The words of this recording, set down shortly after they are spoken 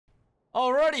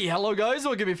Alrighty, hello guys,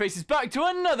 welcome your faces back to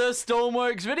another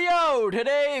Stormworks video!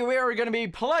 Today we are going to be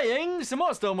playing some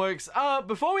more Stormworks.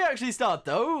 Before we actually start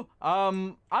though,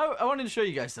 I wanted to show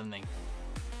you guys something.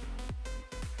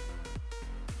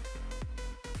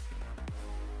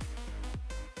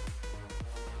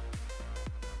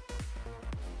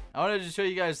 I wanted to show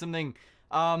you guys something,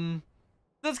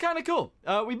 that's kind of cool.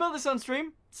 We built this on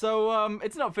stream. So,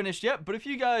 it's not finished yet, but if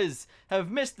you guys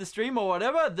have missed the stream or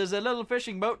whatever, there's a little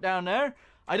fishing boat down there.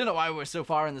 I don't know why we're so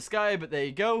far in the sky, but there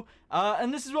you go.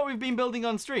 And this is what we've been building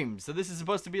on stream. So this is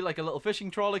supposed to be like a little fishing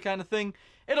trawler kind of thing.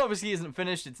 It obviously isn't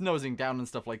finished, it's nosing down and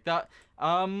stuff like that.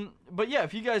 But yeah,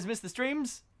 if you guys missed the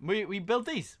streams, we built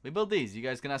these. We built these. You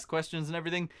guys can ask questions and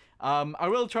everything. I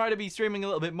will try to be streaming a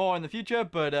little bit more in the future,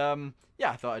 but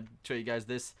yeah, I thought I'd show you guys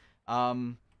this.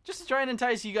 Just to try and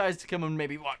entice you guys to come and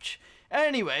maybe watch.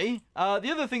 Anyway,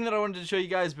 the other thing that I wanted to show you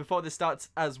guys before this starts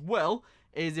as well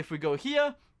is if we go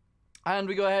here and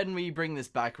we go ahead and we bring this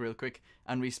back real quick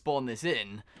and we spawn this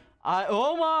in.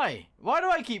 Oh my! Why do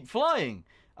I keep flying?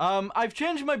 I've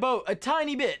changed my boat a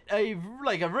tiny bit,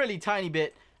 like a really tiny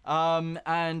bit,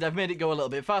 and I've made it go a little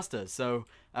bit faster. So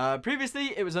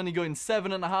previously it was only going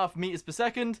 7.5 meters per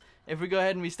second. If we go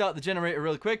ahead and we start the generator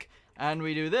real quick and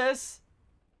we do this.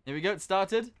 Here we go, it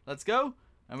started. Let's go.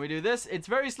 And we do this. It's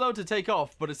very slow to take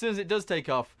off, but as soon as it does take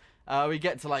off, we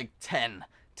get to like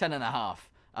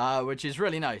 10.5, which is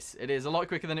really nice. It is a lot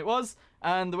quicker than it was.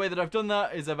 And the way that I've done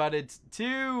that is I've added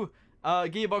 2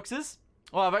 gearboxes.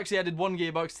 Well, I've actually added 1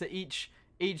 gearbox to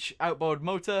each outboard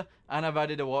motor, and I've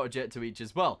added a water jet to each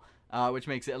as well, which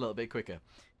makes it a little bit quicker.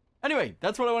 Anyway,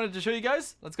 that's what I wanted to show you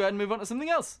guys. Let's go ahead and move on to something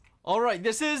else. Alright,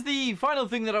 this is the final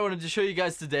thing that I wanted to show you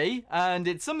guys today, and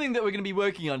it's something that we're going to be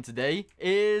working on today.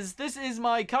 This is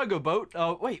my cargo boat.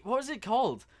 Oh, wait, what was it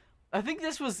called? I think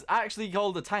this was actually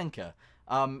called a tanker.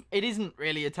 It isn't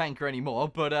really a tanker anymore,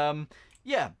 but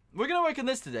yeah, we're going to work on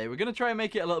this today. We're going to try and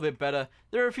make it a little bit better.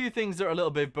 There are a few things that are a little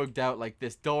bit bugged out, like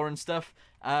this door and stuff,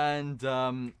 and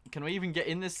can we even get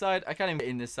in this side? I can't even get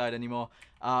in this side anymore.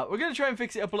 We're going to try and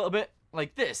fix it up a little bit,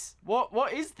 like this.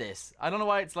 What is this? I don't know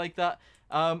why it's like that.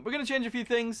 We're going to change a few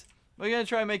things. We're going to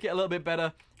try and make it a little bit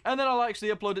better. And then I'll actually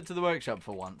upload it to the workshop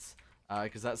for once.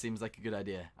 Because that seems like a good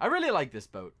idea. I really like this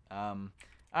boat.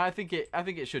 I think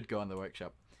it should go on the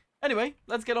workshop. Anyway,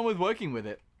 let's get on with working with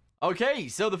it. Okay,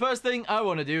 so the first thing I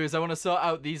want to do is I want to sort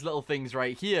out these little things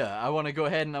right here. I want to go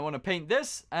ahead and I want to paint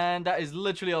this. And that is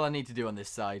literally all I need to do on this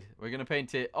side. We're going to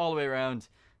paint it all the way around.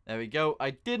 There we go. I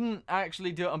didn't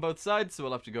actually do it on both sides, so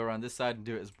we'll have to go around this side and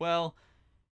do it as well.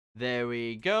 There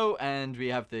we go, and we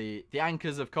have the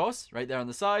anchors, of course, right there on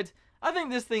the side. I think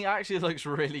this thing actually looks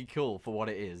really cool for what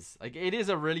it is. Like, it is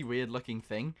a really weird-looking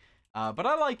thing, but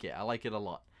I like it. I like it a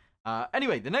lot.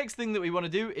 Anyway, the next thing that we want to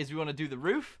do is we want to do the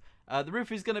roof. The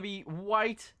roof is going to be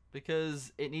white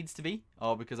because it needs to be,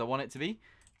 or because I want it to be.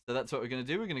 So that's what we're going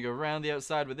to do. We're going to go around the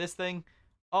outside with this thing,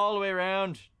 all the way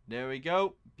around. There we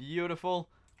go. Beautiful.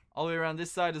 All the way around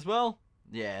this side as well.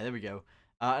 Yeah, there we go.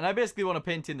 And I basically want to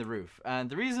paint in the roof. And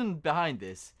the reason behind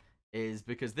this is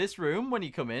because this room, when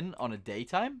you come in on a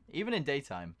daytime, even in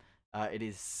daytime, it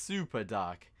is super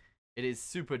dark. It is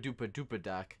super duper duper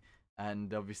dark.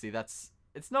 And obviously it's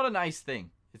not a nice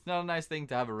thing. It's not a nice thing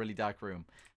to have a really dark room.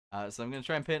 So I'm going to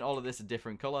try and paint all of this a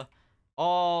different color.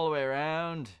 All the way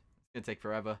around. It's going to take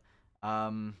forever.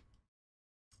 And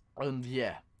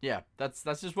yeah, that's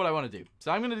just what I want to do.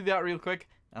 So I'm going to do that real quick,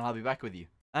 and I'll be back with you.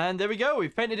 And there we go,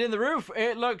 we've painted in the roof.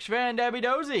 It looks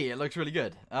fan-dabby-dozy. It looks really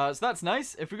good. So that's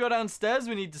nice. If we go downstairs,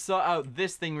 we need to sort out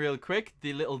this thing real quick.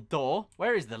 The little door.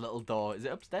 Where is the little door? Is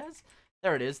it upstairs?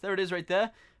 There it is. There it is right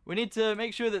there. We need to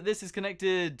make sure that this is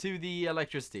connected to the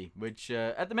electricity, which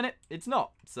at the minute, it's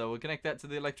not. So we'll connect that to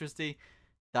the electricity.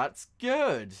 That's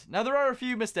good. Now, there are a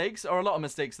few mistakes, or a lot of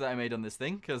mistakes that I made on this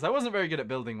thing, because I wasn't very good at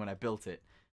building when I built it.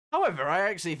 However, I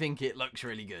actually think it looks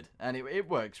really good, and it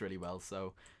works really well,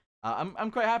 so... I'm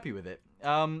quite happy with it.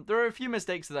 There are a few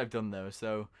mistakes that I've done though.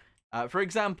 So, for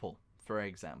example,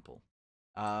 oh,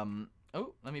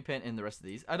 let me paint in the rest of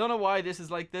these. I don't know why this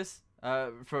is like this.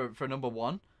 For number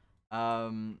 1,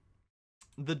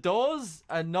 the doors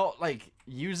are not like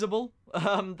usable.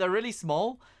 They're really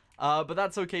small. But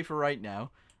that's okay for right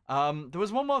now. There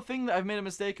was one more thing that I've made a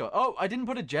mistake of. Oh, I didn't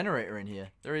put a generator in here.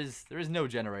 There is no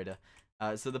generator.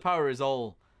 So the power is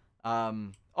all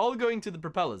going to the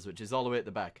propellers, which is all the way at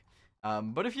the back.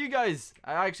 But if you guys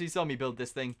actually saw me build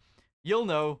this thing, you'll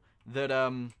know that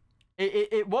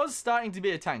it was starting to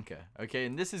be a tanker, okay?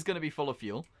 And this is going to be full of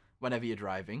fuel whenever you're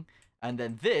driving. And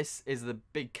then this is the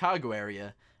big cargo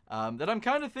area that I'm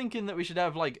kind of thinking that we should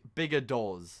have, like, bigger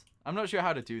doors. I'm not sure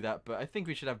how to do that, but I think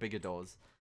we should have bigger doors.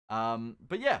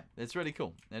 But yeah, it's really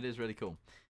cool. It is really cool.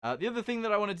 The other thing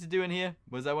that I wanted to do in here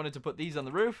was I wanted to put these on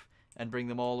the roof and bring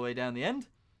them all the way down the end,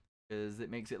 because it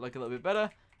makes it look a little bit better.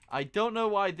 I don't know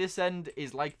why this end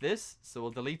is like this, so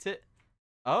we'll delete it.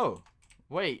 Oh,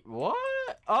 wait, what?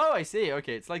 Oh, I see.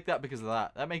 Okay, it's like that because of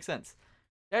that. That makes sense.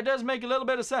 That does make a little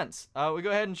bit of sense. We'll go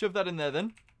ahead and shove that in there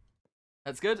then.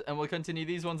 That's good, and we'll continue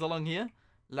these ones along here.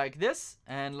 Like this,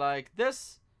 and like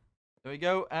this. There we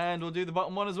go, and we'll do the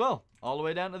bottom one as well, all the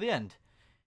way down to the end.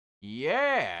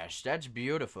 Yes, that's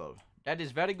beautiful. That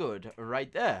is very good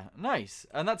right there. Nice.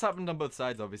 And that's happened on both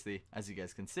sides, obviously, as you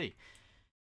guys can see.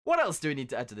 What else do we need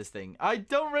to add to this thing? I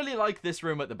don't really like this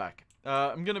room at the back.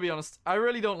 I'm going to be honest. I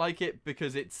really don't like it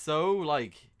because it's so,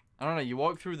 like, I don't know, you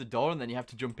walk through the door and then you have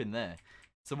to jump in there.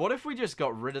 So what if we just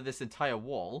got rid of this entire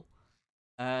wall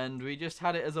and we just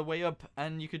had it as a way up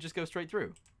and you could just go straight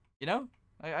through? You know?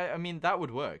 I mean, that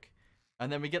would work.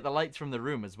 And then we get the lights from the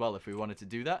room as well if we wanted to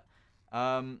do that.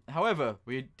 However,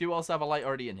 we do also have a light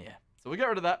already in here. So we'll get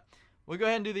rid of that. We'll go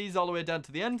ahead and do these all the way down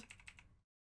to the end.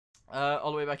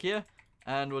 All the way back here.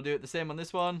 And we'll do it the same on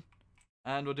this one.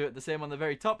 And we'll do it the same on the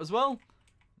very top as well.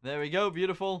 There we go.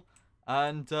 Beautiful.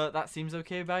 And that seems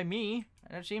okay by me.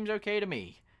 And it seems okay to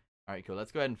me. Alright, cool.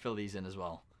 Let's go ahead and fill these in as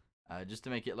well. Just to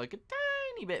make it look a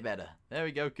tiny bit better. There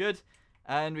we go. Good.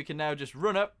 And we can now just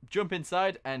run up, jump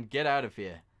inside, and get out of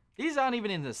here. These aren't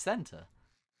even in the center.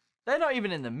 They're not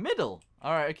even in the middle.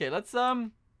 Alright, okay. Let's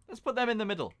put them in the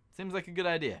middle. Seems like a good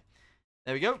idea.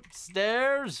 There we go.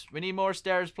 Stairs. We need more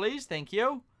stairs, please. Thank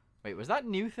you. Wait, was that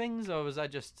new things or was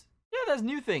that just... Yeah, there's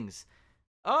new things.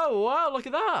 Oh, wow, look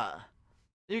at that.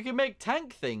 You can make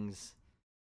tank things.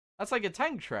 That's like a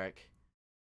tank track.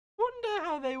 Wonder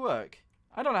how they work.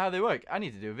 I don't know how they work. I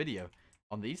need to do a video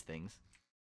on these things.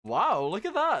 Wow, look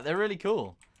at that. They're really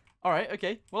cool. Alright,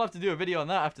 okay. We'll have to do a video on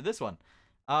that after this one.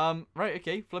 Right,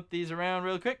 okay. Flip these around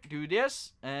real quick. Do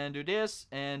this, and do this,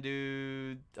 and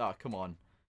do... Oh, come on.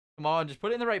 Come on, just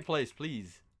put it in the right place,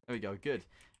 please. There we go, good.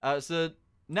 So...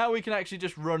 Now we can actually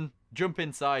just run, jump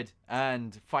inside,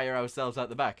 and fire ourselves out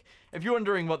the back. If you're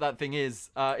wondering what that thing is,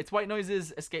 it's White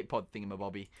Noise's escape pod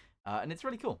thingamabobby. And it's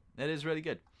really cool. It is really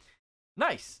good.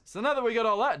 Nice. So now that we got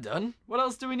all that done, what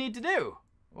else do we need to do?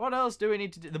 What else do we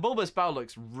need to do? The bulbous bow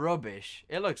looks rubbish.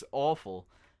 It looks awful.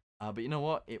 But you know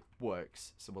what? It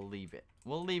works. So we'll leave it.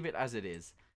 We'll leave it as it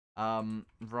is.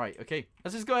 Right. Okay.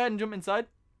 Let's just go ahead and jump inside.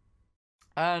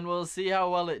 And we'll see how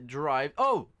well it drives.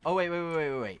 Oh,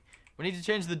 wait. We need to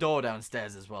change the door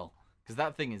downstairs as well. Because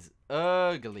that thing is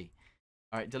ugly.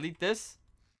 Alright, delete this.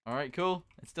 Alright, cool.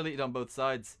 It's deleted on both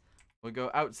sides. We'll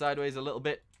go out sideways a little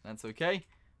bit. That's okay.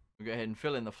 We'll go ahead and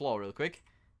fill in the floor real quick.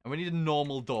 And we need a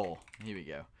normal door. Here we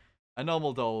go. A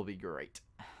normal door will be great.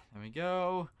 There we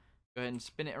go. Go ahead and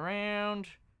spin it around.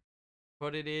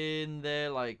 Put it in there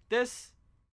like this.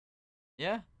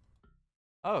 Yeah?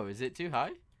 Oh, is it too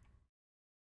high?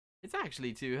 It's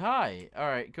actually too high.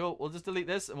 Alright, cool. We'll just delete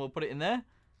this and we'll put it in there.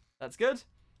 That's good.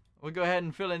 We'll go ahead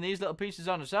and fill in these little pieces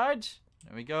on the sides.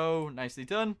 There we go. Nicely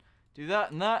done. Do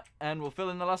that and that. And we'll fill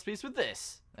in the last piece with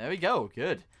this. There we go.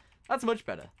 Good. That's much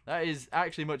better. That is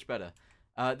actually much better.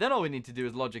 Then all we need to do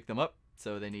is logic them up.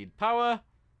 So they need power.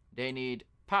 They need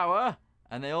power.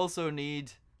 And they also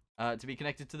need to be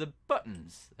connected to the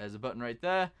buttons. There's a button right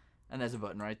there. And there's a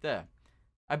button right there.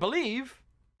 I believe...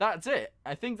 That's it.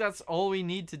 I think that's all we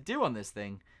need to do on this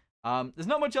thing. There's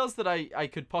not much else that I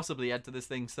could possibly add to this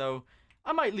thing, so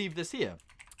I might leave this here.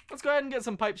 Let's go ahead and get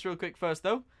some pipes real quick first,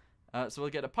 though. So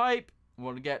we'll get a pipe,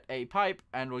 we'll get a pipe,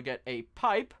 and we'll get a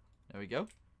pipe. There we go.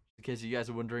 In case you guys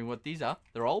are wondering what these are,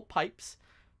 they're all pipes.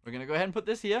 We're going to go ahead and put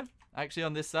this here, actually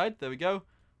on this side. There we go.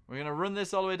 We're going to run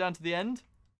this all the way down to the end,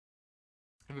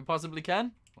 if we possibly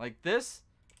can, like this.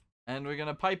 And we're going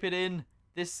to pipe it in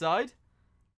this side.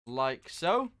 Like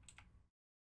so.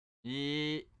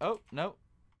 Yeah. Oh, no.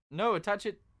 No, attach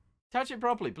it. Attach it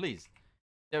properly, please.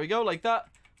 There we go, like that.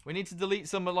 We need to delete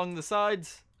some along the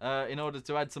sides in order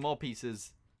to add some more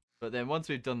pieces. But then once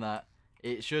we've done that,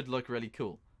 it should look really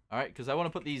cool. Alright, because I want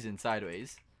to put these in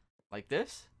sideways. Like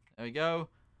this. There we go.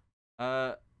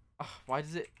 Why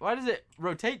does it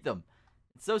rotate them?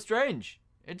 It's so strange.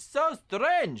 It's so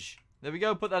strange. There we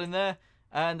go, put that in there.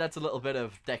 And that's a little bit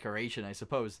of decoration, I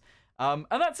suppose. And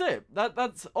that's it.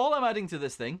 That's all I'm adding to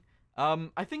this thing.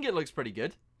 I think it looks pretty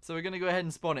good. So we're going to go ahead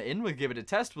and spawn it in. We'll give it a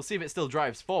test. We'll see if it still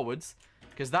drives forwards.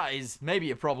 Because that is maybe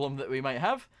a problem that we might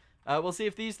have. We'll see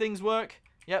if these things work.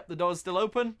 Yep, the door's still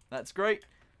open. That's great.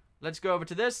 Let's go over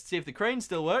to this. See if the crane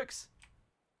still works.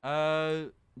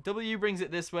 W brings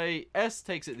it this way. S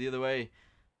takes it the other way.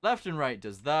 Left and right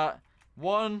does that.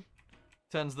 1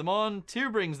 turns them on. 2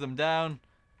 brings them down.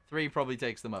 3 probably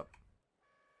takes them up.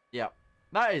 Yep.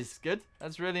 That is good.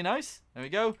 That's really nice. There we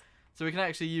go. So we can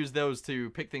actually use those to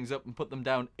pick things up and put them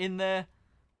down in there.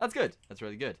 That's good. That's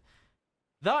really good.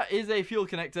 That is a fuel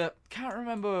connector. Can't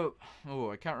remember.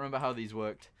 Oh, I can't remember how these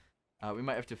worked. We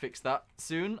might have to fix that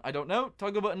soon. I don't know.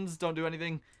 Toggle buttons don't do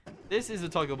anything. This is a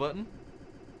toggle button.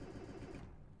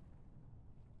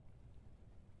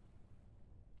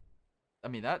 I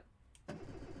mean, that.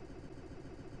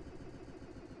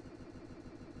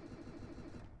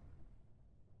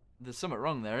 There's something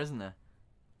wrong there, isn't there?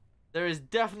 There is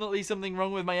definitely something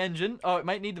wrong with my engine. Oh, it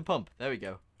might need the pump. There we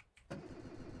go.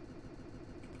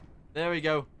 There we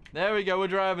go. There we go. We're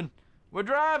driving. We're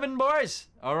driving, boys.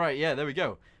 All right. Yeah, there we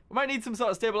go. We might need some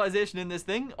sort of stabilization in this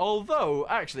thing. Although,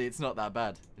 actually, it's not that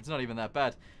bad. It's not even that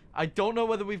bad. I don't know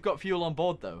whether we've got fuel on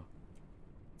board, though.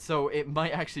 So it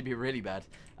might actually be really bad.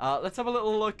 Let's have a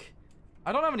little look.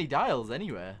 I don't have any dials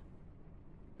anywhere.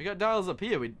 We got dials up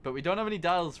here, but we don't have any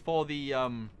dials for the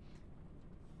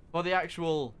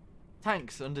actual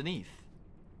tanks underneath.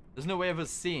 There's no way of us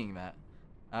seeing that.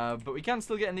 But we can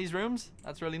still get in these rooms.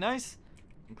 That's really nice.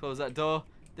 And close that door.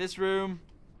 This room,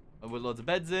 with loads of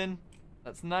beds in.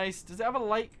 That's nice. Does it have a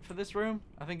light for this room?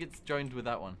 I think it's joined with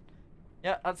that one.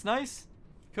 Yeah, that's nice.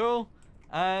 Cool.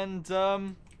 And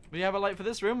we have a light for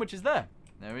this room, which is there.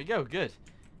 There we go. Good.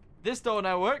 This door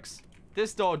now works.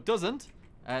 This door doesn't.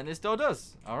 And this door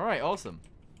does. Alright, awesome.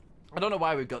 I don't know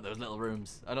why we've got those little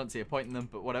rooms. I don't see a point in them,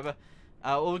 but whatever.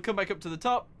 We'll come back up to the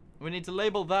top. We need to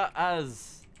label that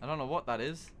as... I don't know what that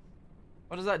is.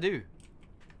 What does that do?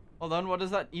 Hold on, what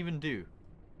does that even do?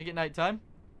 Make it nighttime.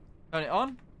 Turn it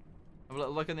on. Have a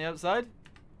little look on the outside.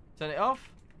 Turn it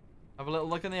off. Have a little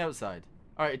look on the outside.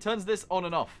 Alright, it turns this on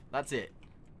and off. That's it.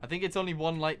 I think it's only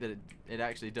one light that it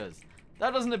actually does.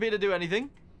 That doesn't appear to do anything.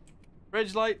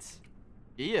 Bridge lights.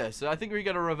 Yeah, so I think we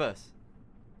got a reverse.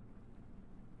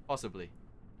 Possibly.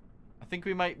 I think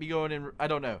we might be going in... I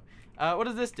don't know. What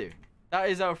does this do? That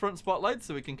is our front spotlight,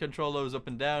 so we can control those up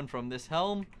and down from this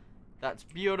helm. That's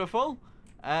beautiful.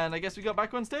 And I guess we got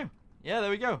back ones too. Yeah, there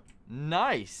we go.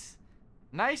 Nice.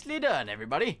 Nicely done,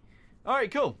 everybody.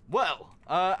 Alright, cool. Well,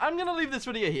 I'm going to leave this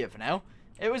video here for now.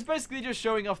 It was basically just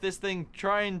showing off this thing,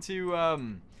 trying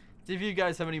to see if you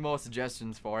guys have any more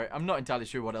suggestions for it. I'm not entirely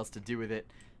sure what else to do with it.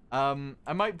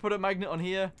 I might put a magnet on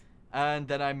here, and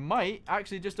then I might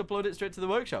actually just upload it straight to the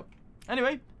workshop.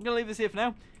 Anyway, I'm going to leave this here for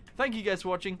now. Thank you guys for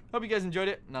watching. Hope you guys enjoyed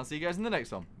it, and I'll see you guys in the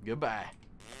next one. Goodbye.